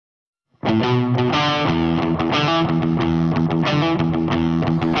I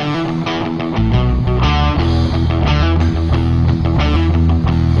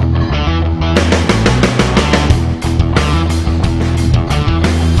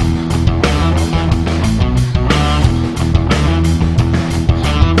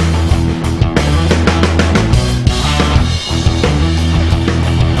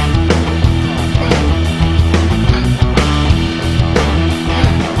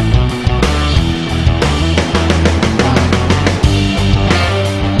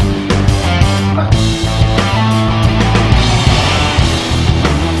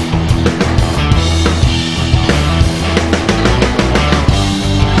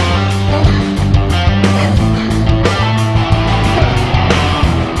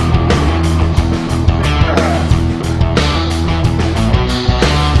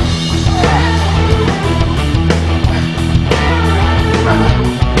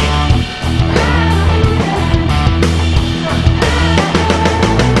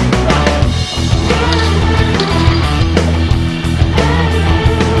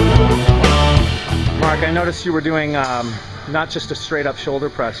noticed you were doing not just a straight up shoulder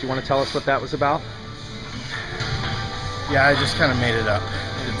press. You want to tell us what that was about? Yeah, I just kind of made it up.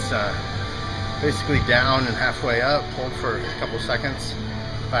 It's basically down and halfway up, hold for a couple seconds,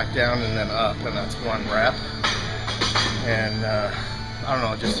 back down and then up, and that's one rep. And I don't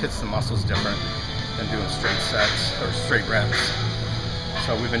know, it just hits the muscles different than doing straight sets or straight reps.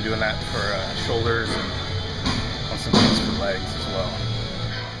 So we've been doing that for shoulders and on some things for legs as well.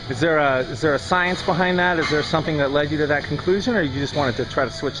 Is there a science behind that? Is there something that led you to that conclusion, or you just wanted to try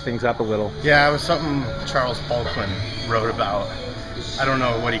to switch things up a little? Yeah, it was something Charles Baldwin wrote about. I don't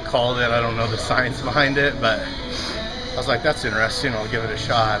know what he called it. I don't know the science behind it, but I was like, that's interesting. I'll give it a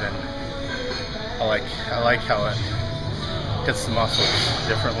shot, and I like how it hits the muscles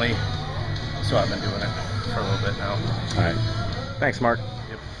differently. So I've been doing it for a little bit now. All right. Thanks, Mark. Yep.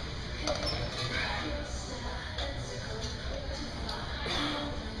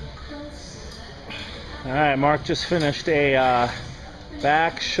 All right, Mark just finished a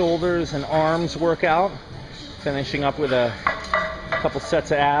back, shoulders, and arms workout. Finishing up with a couple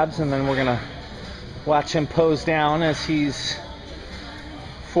sets of abs, and then we're gonna watch him pose down as he's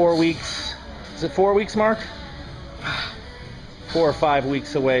 4 weeks. Is it 4 weeks, Mark? 4 or 5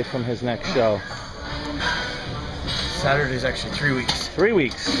 weeks away from his next show. Saturday's actually 3 weeks. 3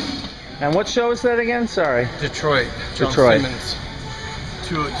 weeks. And what show is that again? Sorry. Detroit. John Detroit. Simmons.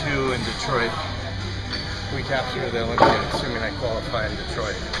 202 in Detroit. Week after the Olympia, assuming I qualify in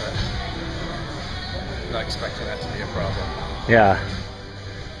Detroit. But not expecting that to be a problem. Yeah.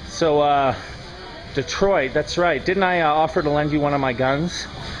 So, Detroit, that's right. Didn't I offer to lend you one of my guns?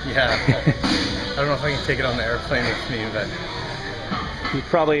 Yeah. I don't know if I can take it on the airplane with me, but You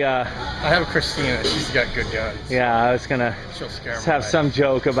probably, I have Christina. She's got good guns. yeah, I was gonna She'll scare me. have some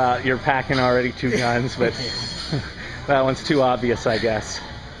joke about you're packing already 2 guns, but that one's too obvious, I guess.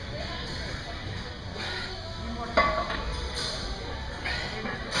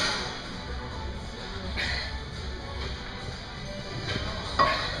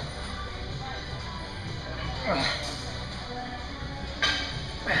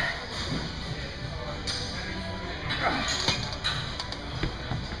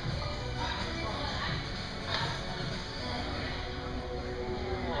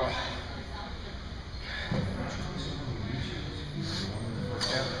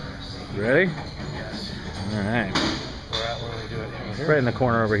 You ready? Yes. All right. We're at where we do it here. Right in the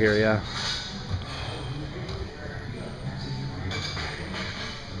corner over here, yeah.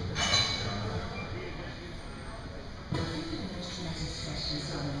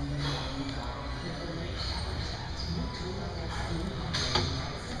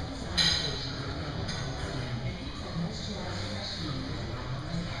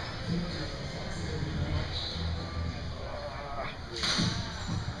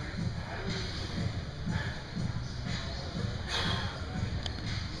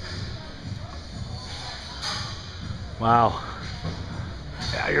 Wow.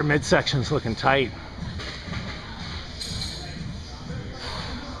 Yeah, your midsection's looking tight.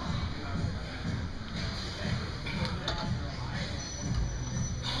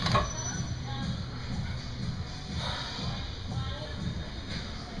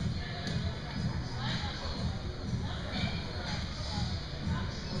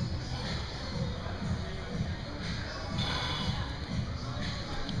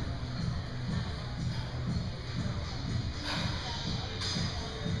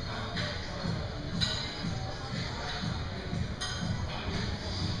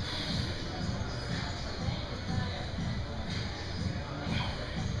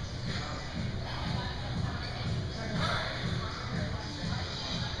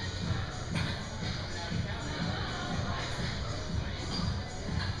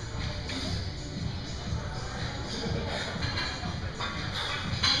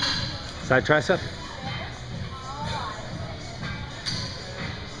 Side tricep.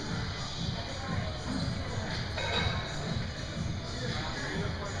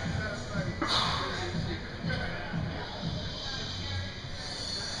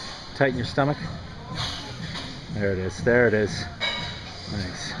 Tighten your stomach. There it is. There it is.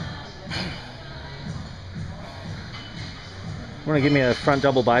 Nice. Want to give me a front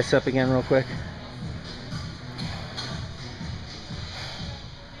double bicep again real quick?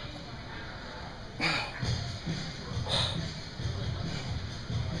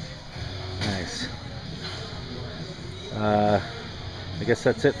 Nice. I guess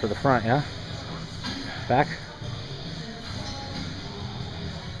that's it for the front, yeah? Back?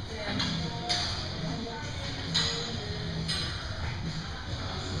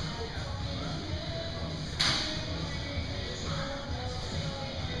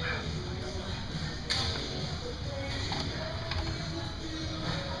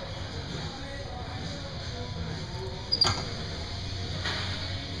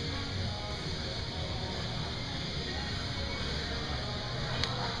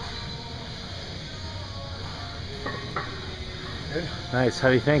 Good. Nice. How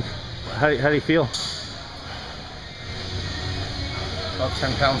do you think? How do you feel? About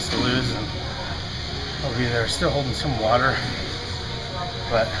 10 pounds to lose, and I'll be there still holding some water.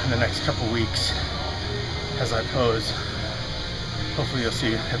 But in the next couple weeks, as I pose, hopefully you'll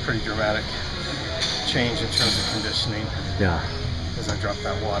see a pretty dramatic change in terms of conditioning. Yeah. As I drop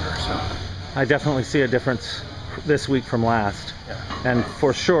that water. So I definitely see a difference this week from last. yeah. And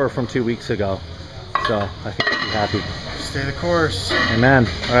for sure from 2 weeks ago. So I think I'll be happy. Stay the course. Amen.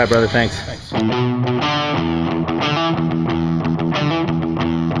 All right, brother. Thanks. Thanks.